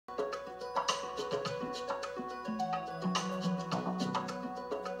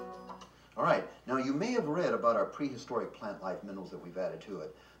All right, now you may have read about our prehistoric plant life minerals that we've added to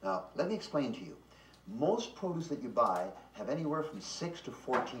it. Now, let me explain to you. Most produce that you buy have anywhere from 6 to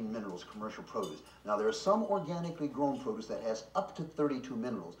 14 minerals, commercial produce. Now, there are some organically grown produce that has up to 32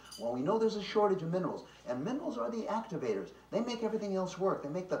 minerals. Well, we know there's a shortage of minerals, and minerals are the activators. They make everything else work. They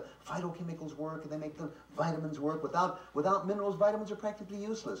make the phytochemicals work, and they make the vitamins work. Without minerals, vitamins are practically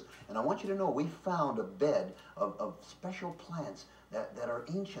useless. And I want you to know we found a bed of special plants that are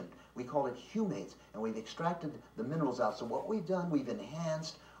ancient. We call it humates, and we've extracted the minerals out. So what we've done, we've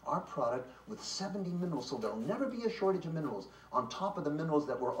enhanced our product with 70 minerals, so there'll never be a shortage of minerals on top of the minerals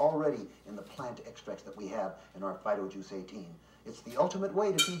that were already in the plant extracts that we have in our Phytojuice 18. It's the ultimate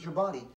way to feed your body.